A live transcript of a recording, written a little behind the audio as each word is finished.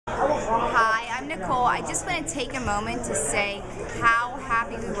Nicole, I just want to take a moment to say how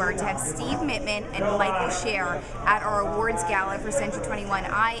happy we were to have Steve Mittman and Michael Sherer at our awards gala for Century 21.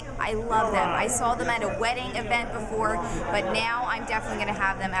 I love them. I saw them at a wedding event before, but now I'm definitely going to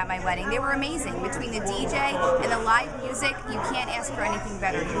have them at my wedding. They were amazing. Between the DJ and the live music, you can't ask for anything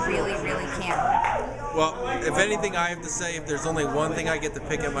better. You really, really can't. Well, if anything I have to say, if there's only one thing I get to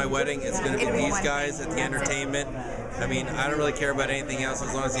pick at my wedding, it's going to be these guys at the entertainment. I mean, I don't really care about anything else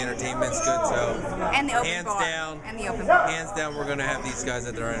as long as the entertainment's good. So, and the open hands bar. down, and the open bar. Hands down, we're going to have these guys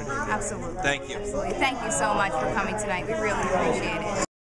at their entertainment. Absolutely. Thank you. Absolutely. Thank you so much for coming tonight. We really appreciate it.